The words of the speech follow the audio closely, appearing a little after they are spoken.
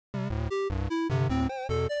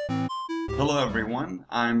Hello everyone,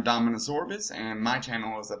 I'm Dominus Orbis and my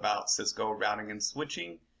channel is about Cisco routing and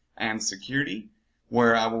switching and security,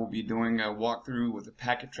 where I will be doing a walkthrough with the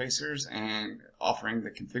packet tracers and offering the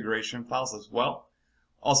configuration files as well.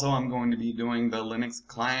 Also, I'm going to be doing the Linux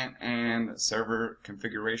client and server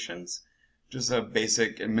configurations, just a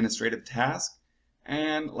basic administrative task.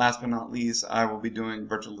 And last but not least, I will be doing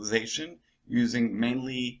virtualization using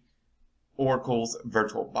mainly Oracle's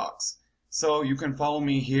VirtualBox. So you can follow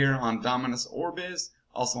me here on Dominus Orbis,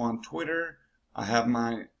 also on Twitter. I have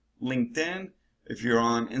my LinkedIn. If you're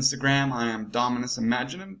on Instagram, I am Dominus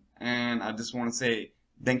Imaginum. And I just want to say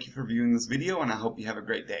thank you for viewing this video, and I hope you have a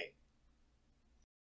great day.